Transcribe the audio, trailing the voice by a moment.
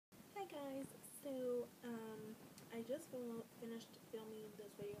So, I just finished filming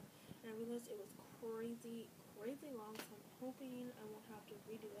this video, and I realized it was crazy long, so I'm hoping I won't have to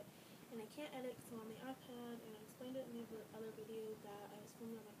redo it. And I can't edit because I'm on the iPad, and I explained it in the other video that I was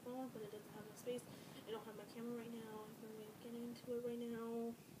filming on my phone, but it doesn't have enough space. I don't have my camera right now. I'm going to be getting into it right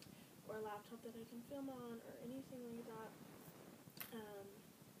now, or a laptop that I can film on, or anything like that.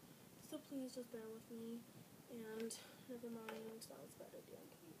 So please just bear with me, and never mind, that was a bad idea. I'm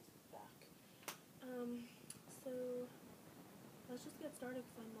putting this back. So let's just get started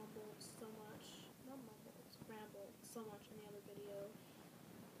because I rambled so much in the other video.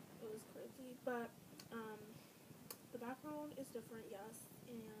 It was crazy, but the background is different, yes,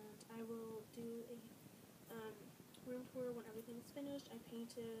 and I will do a room tour when everything's finished. I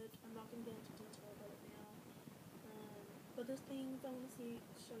painted. I'm not going to get into detail about it now, but there's things I want to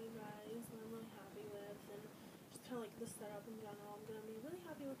show you guys that I'm really happy with, and just kind of like the setup in general. I'm going to be really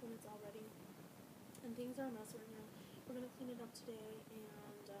happy with when it's all ready. And things are a mess right now. We're going to clean it up today and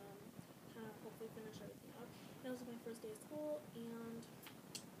kind of hopefully finish everything up. And it was my first day of school, and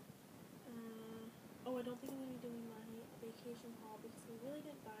I don't think I'm going to be doing my vacation haul because we really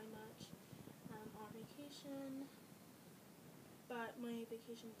didn't buy much on vacation. But my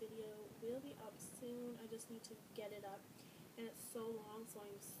vacation video will be up soon. I just need to get it up. And it's so long, so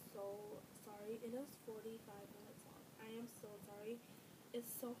I'm so sorry. It is 45 minutes long. I am so sorry. It's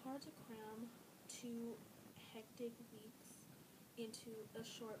so hard to cram 2 hectic weeks into a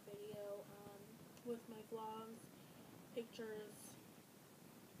short video with my vlogs, pictures.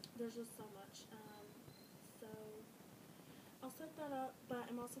 There's just so much. So I'll set that up, but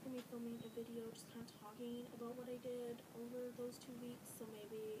I'm also going to be filming a video just kind of talking about what I did over those 2 weeks, so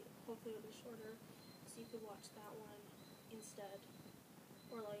maybe, hopefully it'll be shorter, so you could watch that one instead,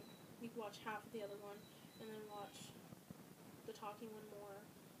 or like, you could watch half of the other one, and then watch the talking one more.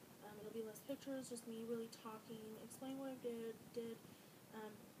 It'll be less pictures, just me really talking, explain what I did, to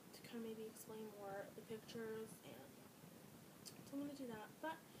kind of maybe explain more the pictures, and so I'm going to do that,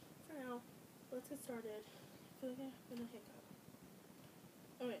 but for now, let's get started. I feel like I'm going to hiccup.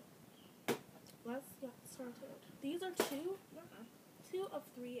 Okay, let's get started. These are two of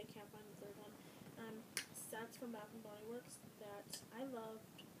 3, I can't find the third one, sets from Bath & Body Works that I loved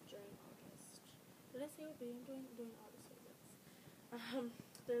during August. Did I say what video I'm doing? I'm doing August favorites.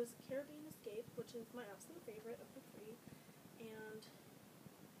 There's Caribbean Escape, which is my absolute favorite of the 3, and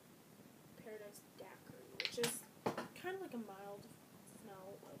Paradise Daiquiri, which is kind of like a mild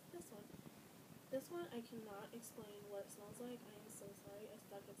smell of this one. This one, I cannot explain what it smells like. I am so sorry. I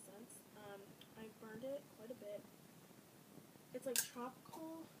suck at scents. I burned it quite a bit. It's like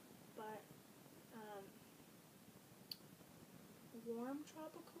tropical, but warm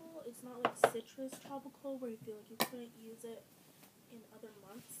tropical. It's not like citrus tropical where you feel like you couldn't use it in other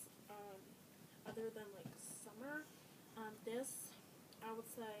months, other than like summer. This, I would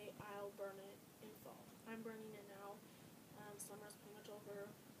say I'll burn it in fall. I'm burning it now. Summer's pretty much over,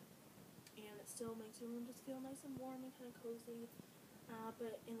 and it still makes your room just feel nice and warm and kind of cozy,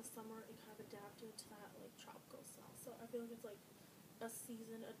 but in the summer it kind of adapted to that like tropical smell, so I feel like it's like a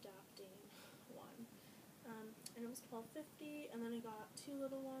season adapting one. And it was $12.50, and then I got 2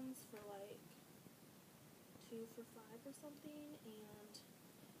 little ones for like 2 for $5 or something, and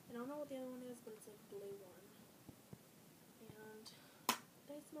I don't know what the other one is, but it's like a blue one, and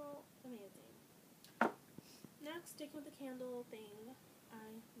they smell amazing. Next, sticking with the candle thing,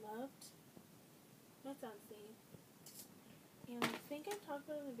 I loved my Scentsy, and I think I talked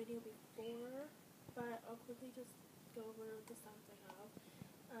about it in the video before, but I'll quickly just go over the scents I have.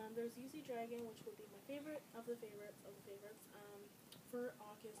 There's Yuzu Dragon, which would be my favorite of the favorites for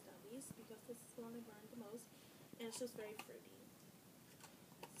August at least, because this is the one I burned the most, and it's just very fruity.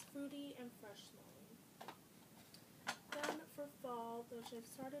 It's fruity and fresh smelling. Then for fall, which I've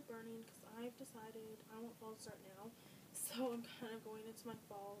started burning because I've decided I want fall to start now, so I'm kind of going into my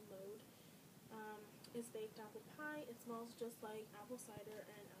fall mode, is Baked Apple Pie. It smells just like apple cider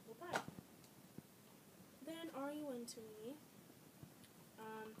and apple pie. Then Are You Into Me?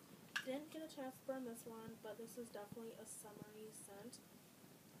 Didn't get a chance to burn this one, but this is definitely a summery scent,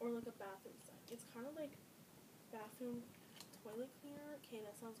 or like a bathroom scent. It's kind of like bathroom toilet cleaner. Okay,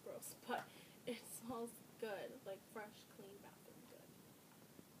 that sounds gross, but it smells good, like fresh, clean bathroom good.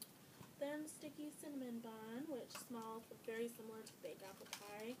 Then Sticky Cinnamon Bun, which smells very similar to Baked Apple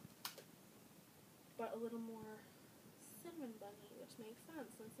Pie, but a little more cinnamon bunny, which makes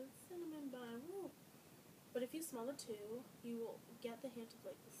sense since it's cinnamon bun. Woo. But if you smell the 2, you will get the hint of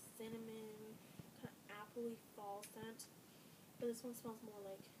like the cinnamon, kind of appley fall scent. But this one smells more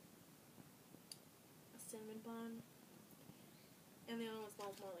like a cinnamon bun, and the other one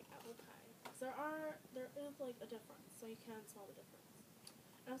smells more like apple pie. So there there is like a difference, so you can smell the difference.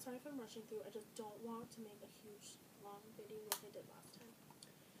 And I'm sorry if I'm rushing through. I just don't want to make a huge long video like I did last time.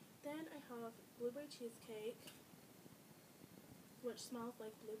 Then I have blueberry cheesecake, which smells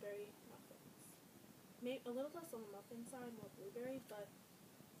like blueberry muffins. Maybe a little less on the muffin side, more blueberry, but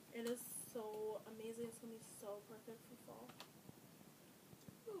it is so amazing. It's gonna be so perfect for fall.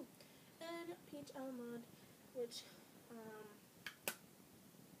 Ooh. And peach almond, which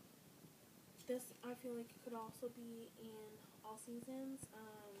this I feel like could also be in all seasons.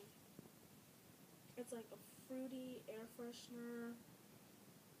 It's like a fruity air freshener.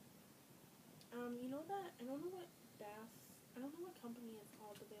 You know that I don't know what I don't know what company it's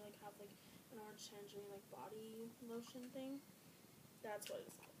called, but they like have like an orange tangerine like body lotion thing. That's what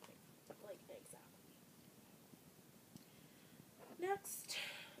it's called, like exactly. Next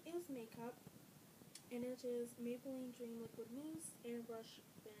is makeup, and it is Maybelline Dream Liquid Mousse Airbrush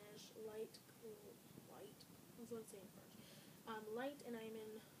Finish Light. That's what I'm saying first. Light, and I'm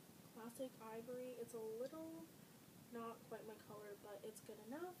in Classic Ivory. It's a little not quite my color, but it's good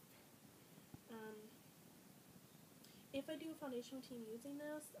enough. If I do a foundation routine using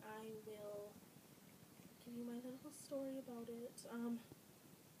this, I will give you my little story about it.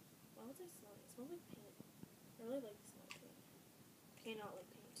 Why was I smelling? It smells like paint. I really like the smell of paint. Okay, not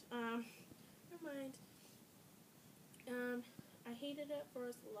like paint. Never mind. I hated it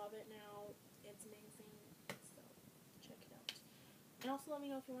first, love it now. It's amazing. So check it out. And also let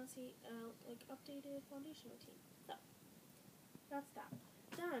me know if you want to see like updated foundation routine. So that's that.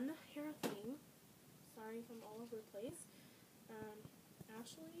 Then hair thing. Sorry if I'm all over the place.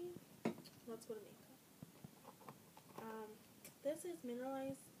 Actually, let's go to makeup. This is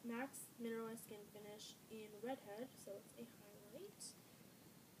Max Mineralized Skin Finish in Redhead, so it's a highlight.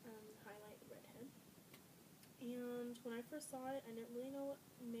 Highlight Redhead. And when I first saw it, I didn't really know what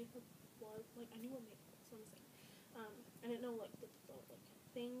makeup was. Like, I knew what makeup was, what I'm saying. I didn't know like the like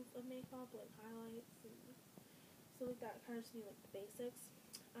things of makeup, like highlights and so like that. Kind of just knew like the basics.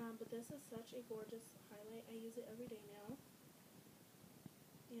 But this is such a gorgeous highlight. I use it every day now.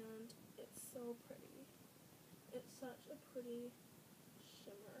 And it's so pretty. It's such a pretty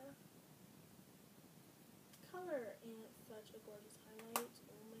shimmer color, and it's such a gorgeous highlight.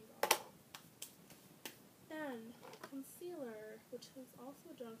 Oh my god. Then, concealer, which is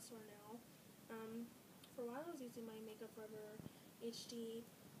also a drugstore now. For a while I was using my Makeup Forever HD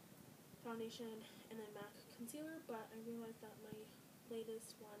foundation and then MAC concealer, but I realized that my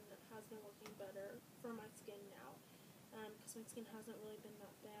latest one has been working better for my skin now, because my skin hasn't really been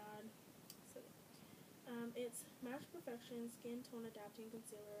that bad. So it's Match Perfection Skin Tone Adapting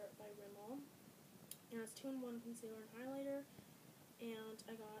Concealer by Rimmel, and it's 2-in-1 concealer and highlighter, and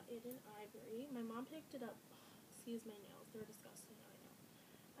I got it in Ivory. My mom picked it up. Excuse my nails, they're disgusting, I know.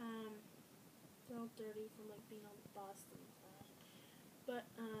 They're all dirty from like being on the bus and that. But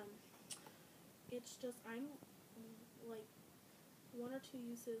it's just, I'm like 1 or 2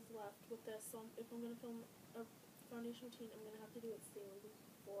 uses left with this, so if I'm going to film a foundation routine, I'm going to have to do it soon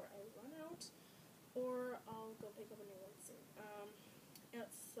before I run out, or I'll go pick up a new one soon.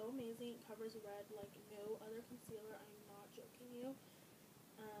 It's so amazing. It covers red like no other concealer. I'm not joking you.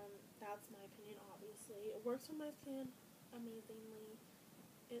 That's my opinion, obviously. It works on my skin amazingly.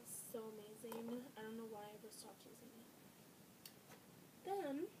 It's so amazing. I don't know why I ever stopped using it.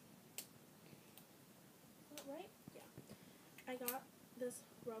 Then, is that right? Yeah. I got this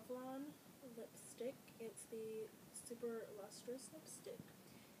Revlon lipstick. It's the Super Lustrous lipstick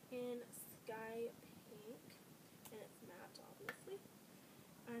in Sky Pink, and it's matte, obviously.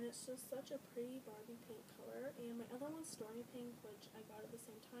 And it's just such a pretty Barbie pink color. And my other one's Stormy Pink, which I got at the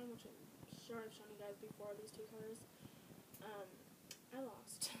same time, which I'm sure I've shown you guys before, these 2 colors. I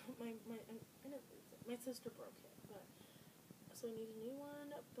lost. I didn't lose it. My sister broke it, but so I need a new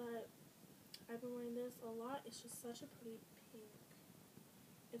one. But I've been wearing this a lot. It's just such a pretty pink.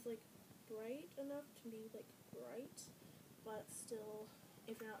 It's like bright enough to be like bright, but still,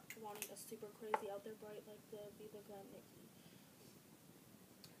 if you're not wanting a super crazy out there bright like the Viva Glam Nikki.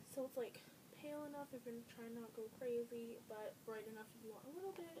 So it's like pale enough if you're trying not to go crazy, but bright enough if you want a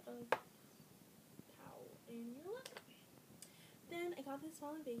little bit of pow in your lip. Then I got this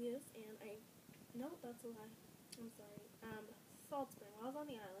while in Vegas, and no, that's a lie. I'm sorry. Salt Spring. While I was on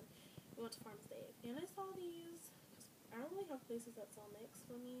the island, we went to Farms Dave, and I saw these, because I don't really have places that sell NYX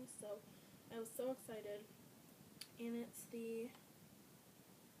for me, so I was so excited. And it's the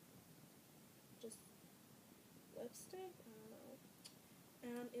just lipstick, I don't know.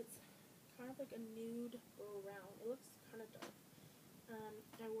 And it's kind of like a nude brown. It looks kind of dark.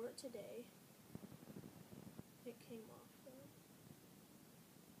 I wore it today. It came off though.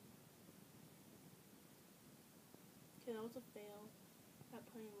 was a fail at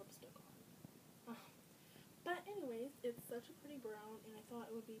putting lipstick on. But anyways, it's such a pretty brown, and I thought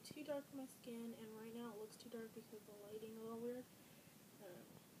it would be too dark for my skin, and right now it looks too dark because the lighting is a little weird.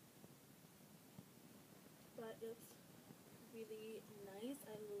 But it's really nice.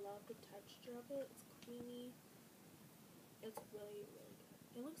 I love the texture of it. It's creamy. It's really, really good.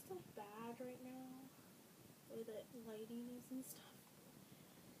 It looks so bad right now, the way the lighting is and stuff.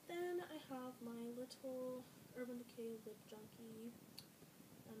 Then I have my little Urban Decay Lip Junkie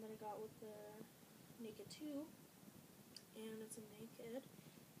that I got with the Naked 2, and it's a Naked,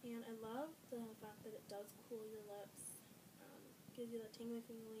 and I love the fact that it does cool your lips, gives you that tingly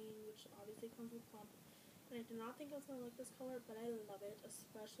feeling, which obviously comes with plump, and I did not think I was going to like this color, but I love it,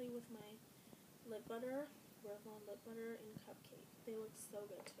 especially with my lip butter, Revlon lip butter and Cupcake. They look so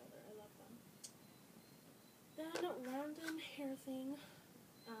good together. I love them. Then random hair thing,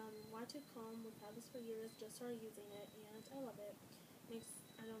 Y2 comb. We've had this for years, just started using it, and I love it.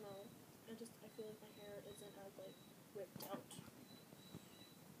 I don't know, I feel like my hair isn't as, like, ripped out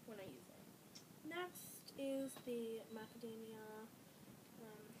when I use it. Next is the Macadamia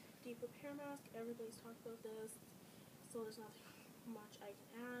Deep Repair Mask. Everybody's talked about this, so there's nothing much I can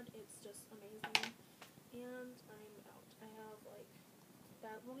add. It's just amazing, and I'm out. I have, like,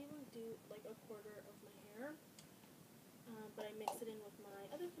 that won't even do, like, a quarter of my hair, but I mix it in with my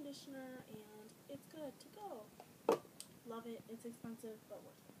other conditioner, and it's good to go. Love it. It's expensive, but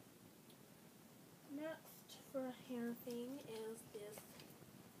worth it. Next, for a hair thing, is this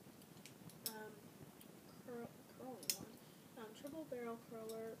curling one. Triple Barrel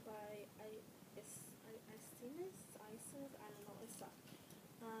Curler by Isis. I don't know, it's stuff.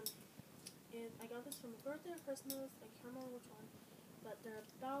 I got this from a birthday or Christmas, I can't remember which one, but they're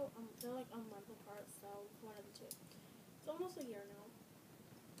like a month apart, so one of the two. It's almost a year now,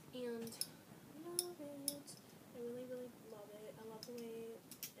 and I love it. I really, really love it. I love the way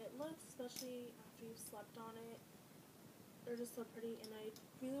it looks, especially after you've slept on it. They're just so pretty, and I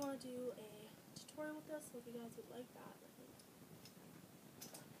really want to do a tutorial with this, so if you guys would like that, let me know.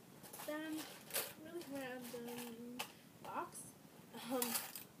 Then, really random box.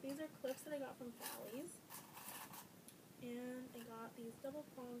 These are clips that I got from Faves, and I got these double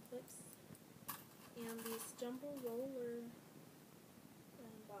prong clips and these jumbo roller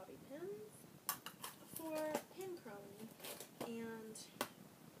bobby pins for pin curling, and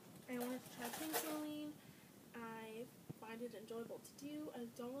I wanted to try pin curling. I find it enjoyable to do. I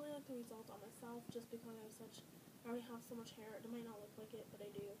don't really like the result on myself just because I already have so much hair. It might not look like it, but I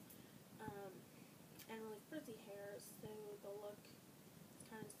do. And really frizzy hair, so the look is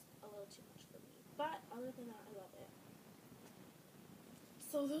kind of a little too much for me. But other than that, I love it.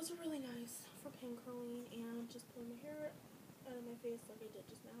 So those are really nice for pin curling and just pulling my hair out of my face like I did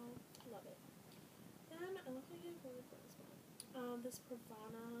just now. I love it. Then I look like I voted for this one. This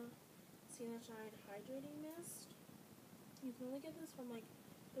Pravana Sienna Shine Hydrating Mist. You can only get this from like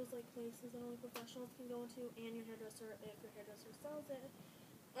those like places that only professionals can go into, and your hairdresser if your hairdresser sells it,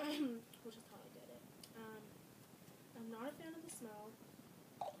 which is how I did it. I'm not a fan of the smell.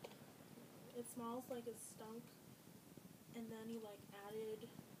 It smells like it stunk, and then you like added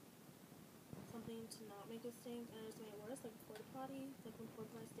something to not make it stink, and it just made it worse, like porta potty. Like when porta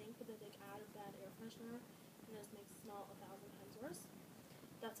potties stink, but then they added bad air freshener, and it just makes it smell 1,000 times worse.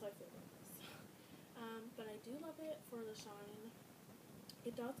 That's how I feel about this. But I do love it for the shine.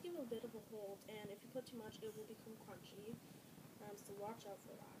 It does give a bit of a hold, and if you put too much, it will become crunchy. So watch out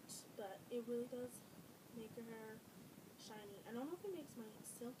for that. But it really does make your hair shiny. I don't know if it makes mine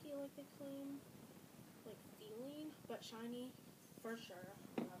silky like they claim, like feeling, but shiny for sure.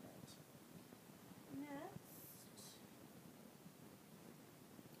 Love it. Next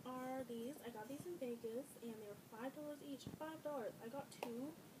are these. I got these in Vegas, and they were $5 each. $5. I got two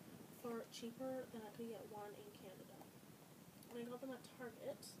for cheaper than I could get one in Canada. And I got them at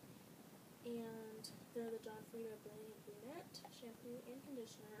Target, and they're the John Frieda Brilliant Brunette shampoo and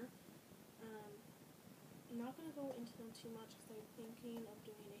conditioner. I'm not going to go into them too much because I'm thinking of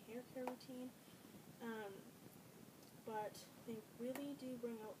doing a hair care routine, but they really do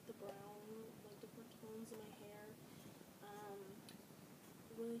bring out the brown, like different tones in my hair.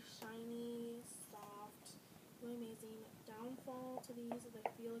 Really shiny, soft, really amazing. Downfall to these is I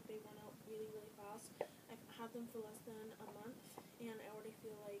feel like they run out really, really fast. I've had them for less than a month, and I already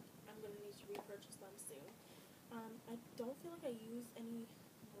feel like I'm going to need to repurchase them soon. I don't feel like I use any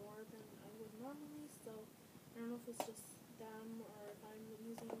more than I would normally, so I don't know if it's just them or if I'm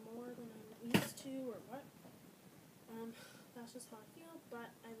using more than I'm used to or what. That's just how I feel, but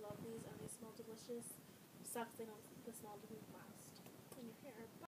I love these and they smell delicious. Sucks they smell doesn't last in your hair.